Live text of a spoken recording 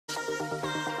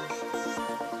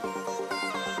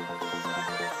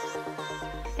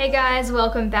Hey guys,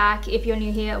 welcome back. If you're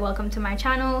new here, welcome to my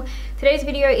channel. Today's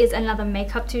video is another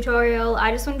makeup tutorial.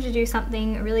 I just wanted to do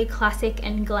something really classic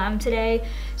and glam today.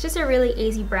 It's just a really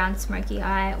easy brown smoky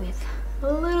eye with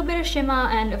a little bit of shimmer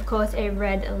and of course a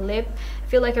red lip. I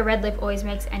feel like a red lip always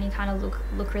makes any kind of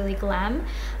look really glam.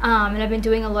 And I've been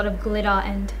doing a lot of glitter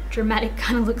and dramatic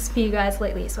kind of looks for you guys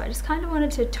lately, so I just kind of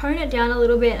wanted to tone it down a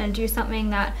little bit and do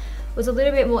something that was a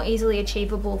little bit more easily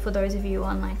achievable for those of you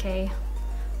on like a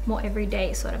more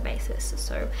everyday sort of basis.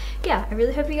 So yeah, I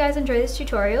really hope you guys enjoy this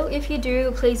tutorial. If you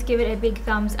do, please give it a big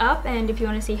thumbs up, and if you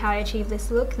want to see how I achieve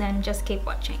this look, then just keep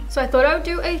watching. So I thought I would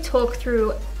do a talk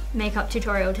through makeup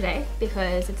tutorial today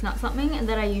because it's not something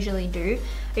that I usually do.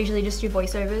 I usually just do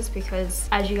voiceovers because,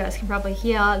 as you guys can probably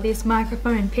hear, this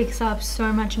microphone picks up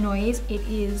so much noise. It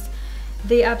is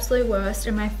the absolute worst,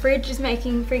 and my fridge is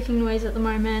making freaking noise at the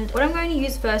moment. What I'm going to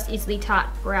use first is the Tarte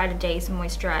Brighter Days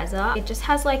moisturizer. It just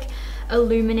has like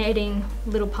illuminating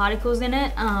little particles in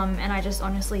it, and I just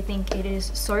honestly think it is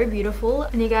so beautiful.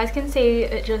 And you guys can see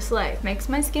it just like makes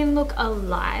my skin look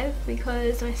alive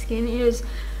because my skin is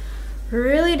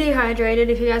really dehydrated.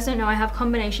 If you guys don't know, I have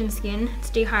combination skin. It's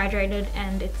dehydrated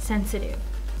and it's sensitive,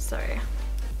 so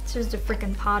it's just a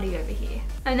freaking party over here.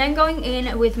 And then going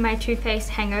in with my Too Faced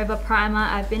Hangover Primer.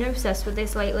 I've been obsessed with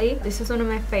this lately. This is one of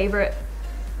my favorite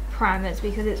primers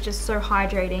because it's just so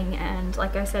hydrating, and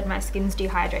like I said, my skin's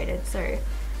dehydrated, so I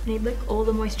need like all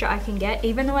the moisture I can get.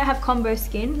 Even though I have combo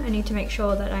skin, I need to make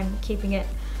sure that I'm keeping it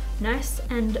nice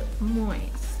and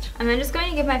moist. And then just going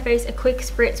to give my face a quick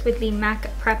spritz with the MAC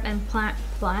Prep and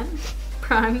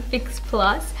Prime Fix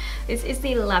Plus. This is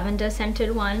the lavender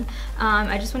scented one.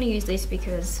 I just want to use this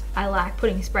because I like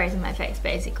putting sprays in my face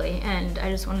basically, and I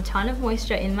just want a ton of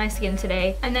moisture in my skin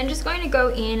today. And then just going to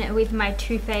go in with my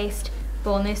Too Faced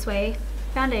Born This Way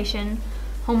foundation.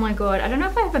 Oh my god, I don't know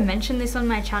if I ever mentioned this on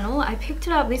my channel. I picked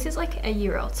it up, this is like a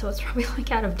year old, so it's probably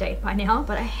like out of date by now,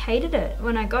 but I hated it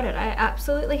when I got it. I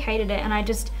absolutely hated it, and I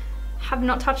just have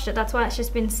not touched it. That's why it's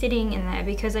just been sitting in there,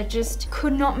 because I just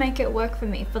could not make it work for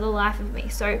me for the life of me.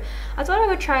 So I thought I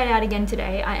would try it out again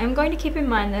today. I am going to keep in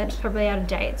mind that it's probably out of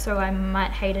date, so I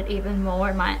might hate it even more.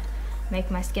 It might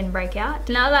make my skin break out.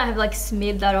 Now that I have like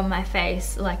smeared that on my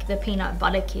face like the peanut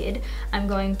butter kid, I'm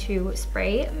going to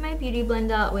spray my beauty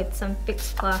blender with some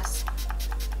Fix Plus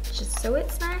just so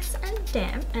it's nice and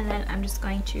damp, and then I'm just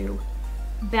going to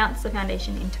bounce the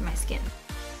foundation into my skin.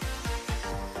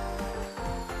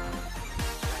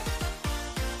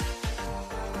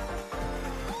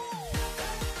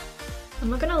 I'm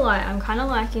not gonna lie, I'm kind of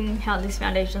liking how this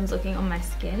foundation's looking on my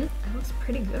skin. It looks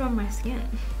pretty good on my skin.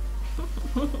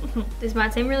 This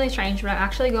might seem really strange, but I'm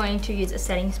actually going to use a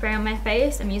setting spray on my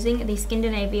face. I'm using the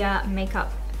Skindinavia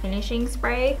Makeup Finishing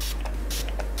Spray.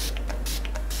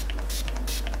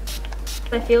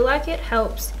 I feel like it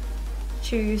helps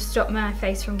to stop my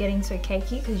face from getting so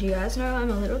cakey, because you guys know I'm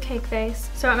a little cake face.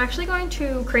 So I'm actually going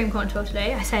to cream contour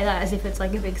today. I say that as if it's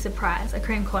like a big surprise. I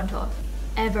cream contour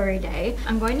every day.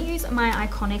 I'm going to use my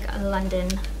iconic London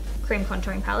cream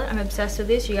contouring palette. I'm obsessed with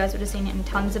this. You guys would have seen it in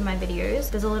tons of my videos.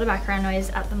 There's a lot of background noise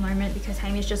at the moment because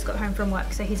Hamish just got home from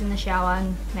work, so he's in the shower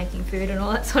and making food and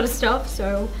all that sort of stuff,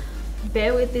 so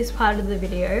bear with this part of the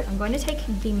video. I'm going to take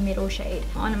the middle shade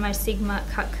on my Sigma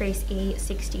Cut Crease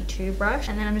E62 brush,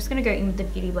 and then I'm just going to go in with the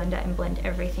Beauty Blender and blend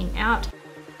everything out.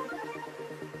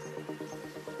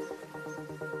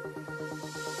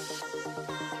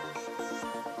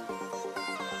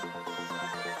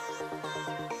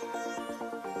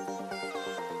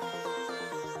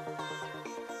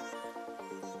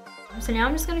 So now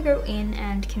I'm just going to go in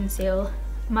and conceal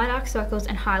my dark circles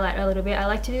and highlight a little bit. I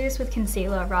like to do this with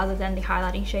concealer rather than the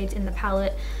highlighting shades in the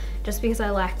palette, just because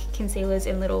I like concealers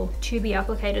in little tubey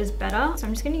applicators better. So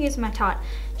I'm just going to use my Tarte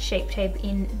Shape Tape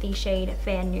in the shade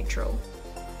Fair Neutral.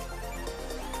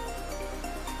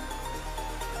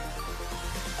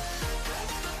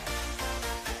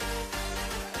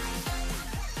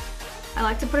 I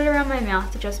like to put it around my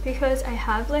mouth just because I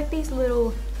have like these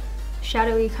little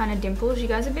shadowy kind of dimples. You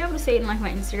guys will be able to see it in like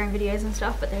my Instagram videos and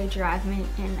stuff, but they drive me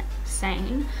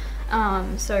insane.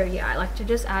 So yeah, I like to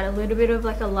just add a little bit of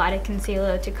like a lighter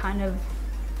concealer to kind of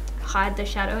hide the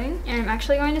shadowing. And I'm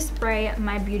actually going to spray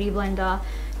my Beauty Blender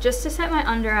just to set my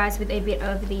under eyes with a bit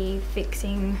of the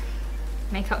Fixing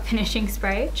Makeup Finishing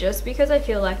Spray, just because I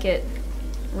feel like it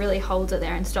really holds it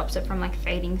there and stops it from like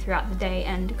fading throughout the day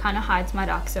and kind of hides my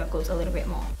dark circles a little bit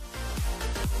more.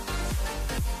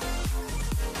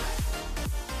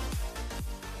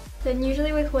 Then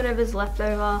usually with whatever's left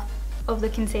over of the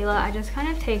concealer, I just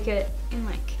kind of take it in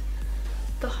like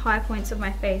the high points of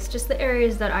my face, just the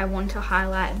areas that I want to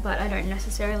highlight but I don't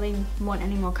necessarily want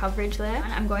any more coverage there.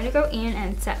 And I'm going to go in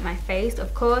and set my face.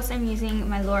 Of course I'm using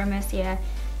my Laura Mercier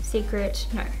Secret,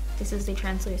 no, this is the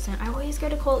translucent. I always go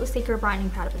to call it the Secret brightening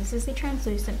powder, but this is the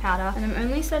translucent powder, and I'm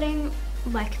only setting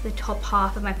like the top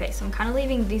half of my face. So I'm kind of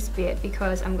leaving this bit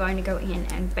because I'm going to go in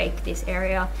and bake this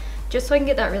area just so I can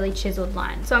get that really chiseled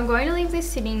line. So I'm going to leave this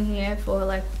sitting here for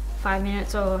like 5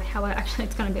 minutes, or however, actually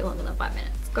it's going to be longer than 5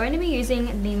 minutes. Going to be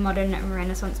using the Modern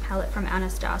Renaissance palette from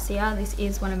Anastasia. This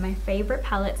is one of my favorite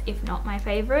palettes, if not my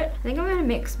favorite. I think I'm going to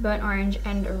mix burnt orange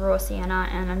and raw sienna,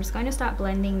 and I'm just going to start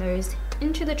blending those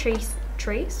into the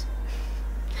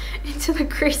into the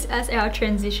crease as our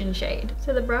transition shade.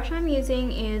 So the brush I'm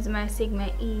using is my Sigma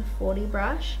E40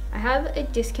 brush. I have a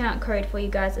discount code for you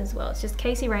guys as well. It's just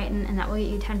Kasey Rayton, and that will get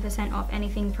you 10% off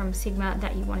anything from Sigma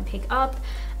that you want to pick up.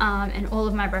 And all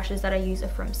of my brushes that I use are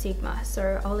from Sigma.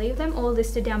 So I'll leave them all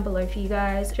listed down below for you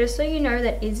guys, just so you know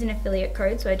that is an affiliate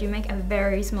code. So I do make a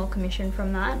very small commission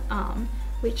from that.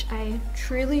 Which I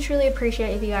truly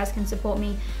appreciate if you guys can support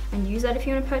me and use that if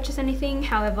you want to purchase anything.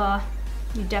 However,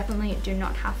 you definitely do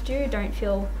not have to. Don't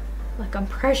feel like I'm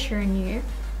pressuring you.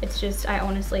 It's just, I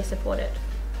honestly support it.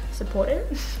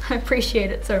 I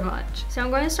appreciate it so much. So I'm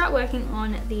going to start working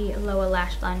on the lower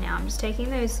lash line now. I'm just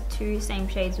taking those two same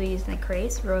shades we used in the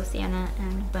crease, raw sienna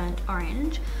and burnt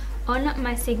orange, on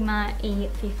my Sigma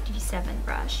E57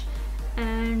 brush.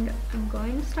 And I'm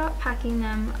going to start packing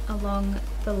them along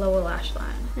the lower lash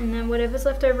line. And then whatever's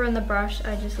left over on the brush,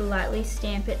 I just lightly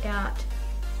stamp it out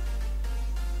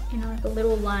in like a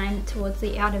little line towards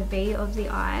the outer V of the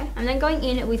eye. I'm then going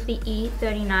in with the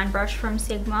E39 brush from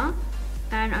Sigma,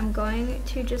 and I'm going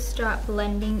to just start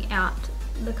blending out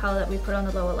the color that we put on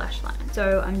the lower lash line.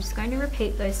 So I'm just going to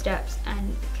repeat those steps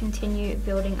and continue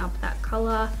building up that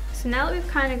color. So now that we've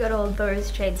kind of got all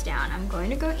those shades down, I'm going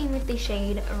to go in with the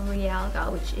shade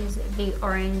Realga, which is the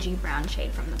orangey brown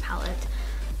shade from the palette.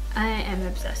 I am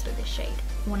obsessed with this shade,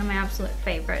 one of my absolute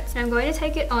favorites. And I'm going to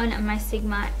take it on my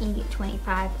Sigma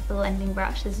E25 blending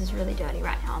brush. This is really dirty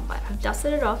right now, but I've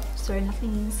dusted it off so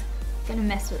nothing's gonna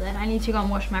mess with it. I need to go and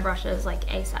wash my brushes like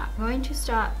ASAP. I'm going to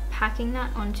start packing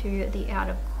that onto the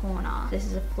outer corner. This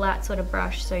is a flat sort of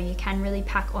brush, so you can really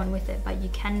pack on with it, but you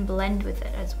can blend with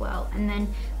it as well. And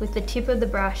then with the tip of the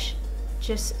brush,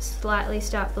 just slightly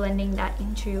start blending that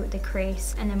into the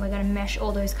crease, and then we're going to mesh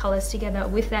all those colors together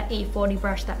with that E40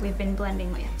 brush that we've been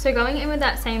blending with. So going in with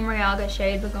that same Realga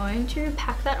shade, we're going to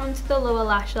pack that onto the lower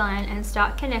lash line and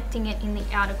start connecting it in the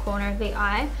outer corner of the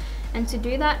eye. And to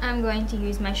do that, I'm going to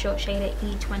use my short shader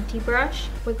E20 brush.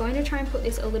 We're going to try and put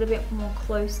this a little bit more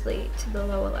closely to the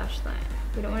lower lash line.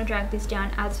 We don't want to drag this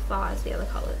down as far as the other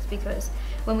colors, because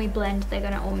when we blend, they're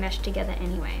going to all mesh together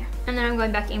anyway. And then I'm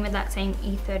going back in with that same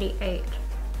E38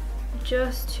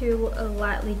 just to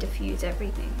lightly diffuse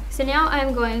everything. So now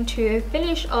I'm going to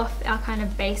finish off our kind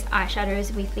of base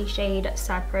eyeshadows with the shade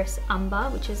Cypress Umber,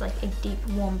 which is like a deep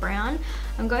warm brown.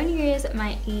 I'm going to use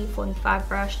my E45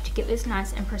 brush to get this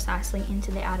nice and precisely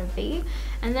into the outer V.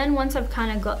 And then once I've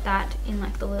kind of got that in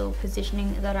like the little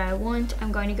positioning that I want,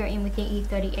 I'm going to go in with the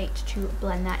E38 to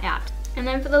blend that out. And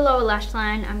then for the lower lash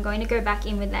line, I'm going to go back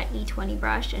in with that E20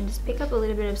 brush and just pick up a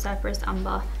little bit of Cypress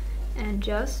Umber and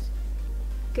just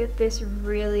get this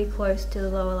really close to the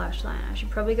lower lash line. I should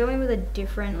probably go in with a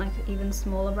different, like even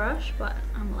smaller brush, but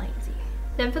I'm lazy.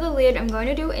 Then for the lid, I'm going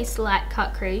to do a slight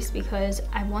cut crease because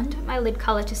I want my lid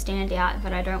color to stand out,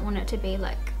 but I don't want it to be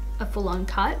like a full-on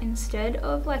cut. Instead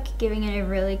of like giving it a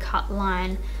really cut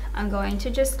line, I'm going to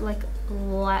just like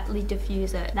lightly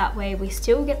diffuse it. That way we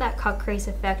still get that cut crease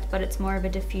effect, but it's more of a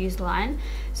diffused line.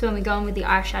 So when we go in with the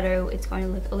eyeshadow, it's going to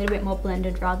look a little bit more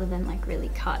blended rather than like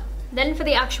really cut. Then for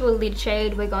the actual lid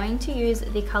shade, we're going to use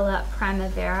the color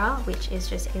Primavera, which is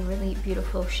just a really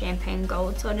beautiful champagne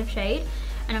gold sort of shade.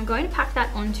 And I'm going to pack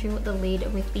that onto the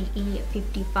lid with the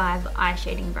E55 eye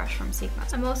shading brush from Sigma.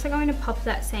 I'm also going to pop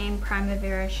that same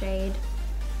Primavera shade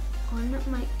on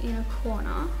my inner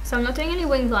corner. So I'm not doing any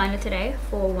winged liner today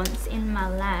for once in my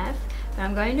life, but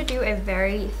I'm going to do a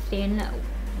very thin,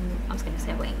 I was going to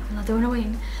say wing, I'm not doing a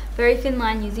wing. Very thin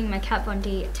line using my Kat Von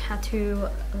D tattoo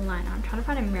liner. I'm trying to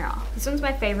find a mirror. This one's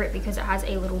my favorite because it has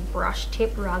a little brush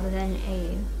tip rather than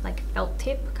a like felt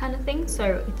tip kind of thing.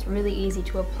 So it's really easy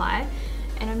to apply.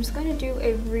 And I'm just going to do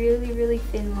a really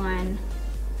thin line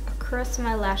across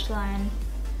my lash line.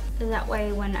 That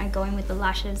way when I go in with the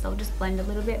lashes, they'll just blend a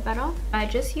little bit better. I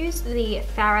just used the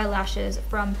Farrah lashes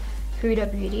from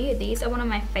Huda Beauty. These are one of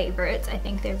my favorites. I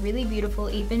think they're really beautiful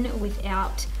even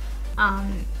without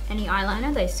any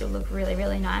eyeliner. They still look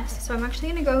really nice. So I'm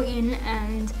actually going to go in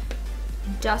and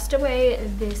dust away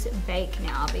this bake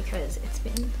now because it's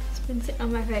been been sitting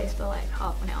on my face for like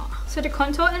half an hour. So to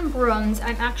contour and bronze,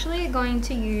 I'm actually going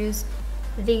to use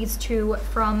these two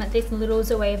from this little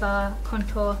Zoeva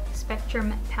Contour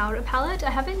Spectrum powder palette.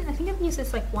 I think I've used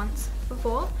this like once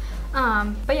before,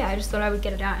 but yeah, I just thought I would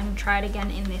get it out and try it again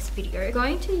in this video. I'm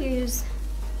going to use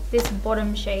this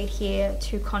bottom shade here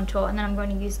to contour, and then I'm going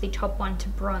to use the top one to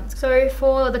bronze. So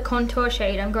for the contour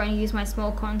shade, I'm going to use my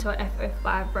small contour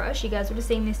F05 brush. You guys would have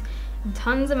seen this in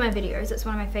tons of my videos. It's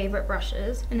one of my favorite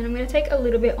brushes. And then I'm going to take a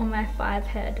little bit on my 5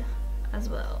 head as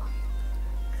well,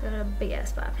 because I have a big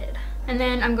ass 5 head. And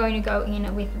then I'm going to go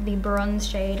in with the bronze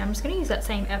shade. I'm just going to use that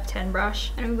same F10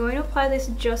 brush, and I'm going to apply this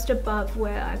just above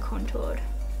where I contoured.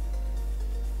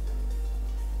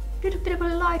 A little bit of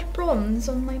a light bronze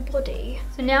on my body.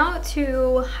 So now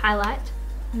to highlight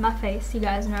my face. You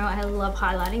guys know I love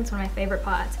highlighting. It's one of my favorite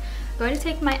parts. I'm going to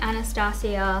take my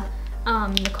Anastasia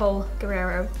Nicole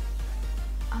Guerrero,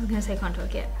 I was going to say contour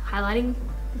kit, highlighting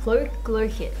glow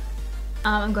kit.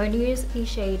 I'm going to use the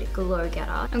shade Glow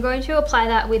Getter. I'm going to apply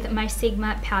that with my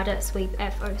Sigma Powder Sweep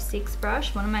F06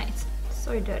 brush. It's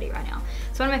so dirty right now.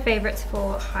 It's one of my favorites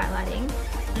for highlighting.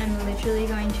 And I'm literally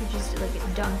going to just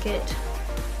like dunk it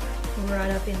right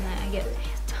up in there. Get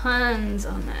tons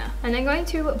on there. And then going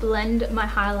to blend my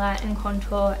highlight and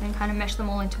contour and kind of mesh them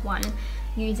all into one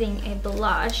using a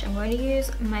blush. I'm going to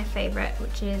use my favorite,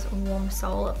 which is Warm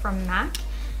Soul from MAC.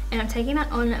 And I'm taking that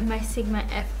on my Sigma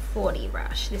F40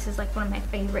 brush. This is like one of my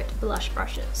favorite blush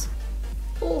brushes.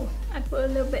 Oh, I put a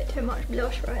little bit too much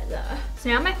blush right there. So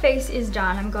now my face is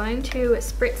done. I'm going to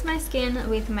spritz my skin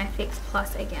with my Fix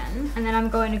Plus again. And then I'm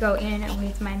going to go in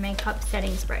with my makeup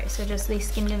setting spray. So just the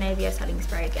Skindinavia setting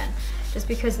spray again. Just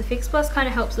because the Fix Plus kind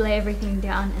of helps lay everything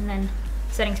down, and then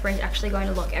setting spray is actually going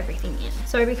to lock everything in.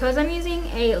 So because I'm using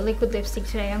a liquid lipstick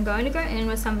today, I'm going to go in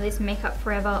with some of this Makeup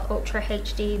Forever Ultra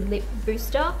HD Lip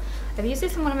Booster. I've used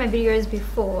this in one of my videos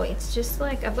before. It's just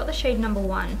like, I've got the shade number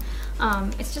 1.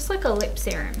 It's just like a lip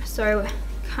serum. So it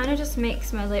kind of just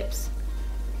makes my lips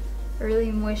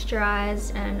really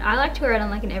moisturized, and I like to wear it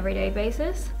on like an everyday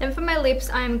basis. Then for my lips,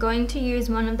 I'm going to use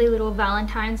one of the little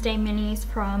Valentine's Day minis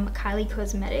from Kylie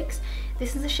Cosmetics.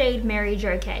 This is the shade Mary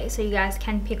Jo K, so you guys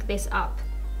can pick this up,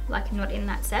 like not in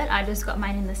that set. I just got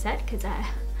mine in the set because I'm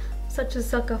such a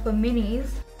sucker for minis.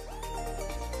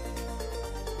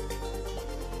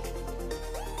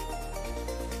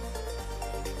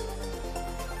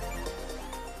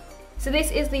 So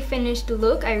this is the finished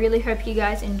look. I really hope you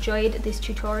guys enjoyed this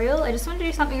tutorial. I just wanted to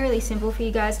do something really simple for you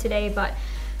guys today, but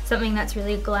something that's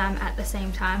really glam at the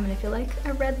same time, and I feel like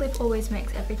a red lip always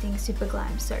makes everything super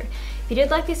glam. So if you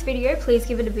did like this video, please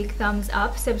give it a big thumbs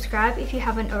up, subscribe if you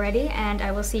haven't already, and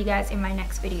I will see you guys in my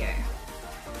next video.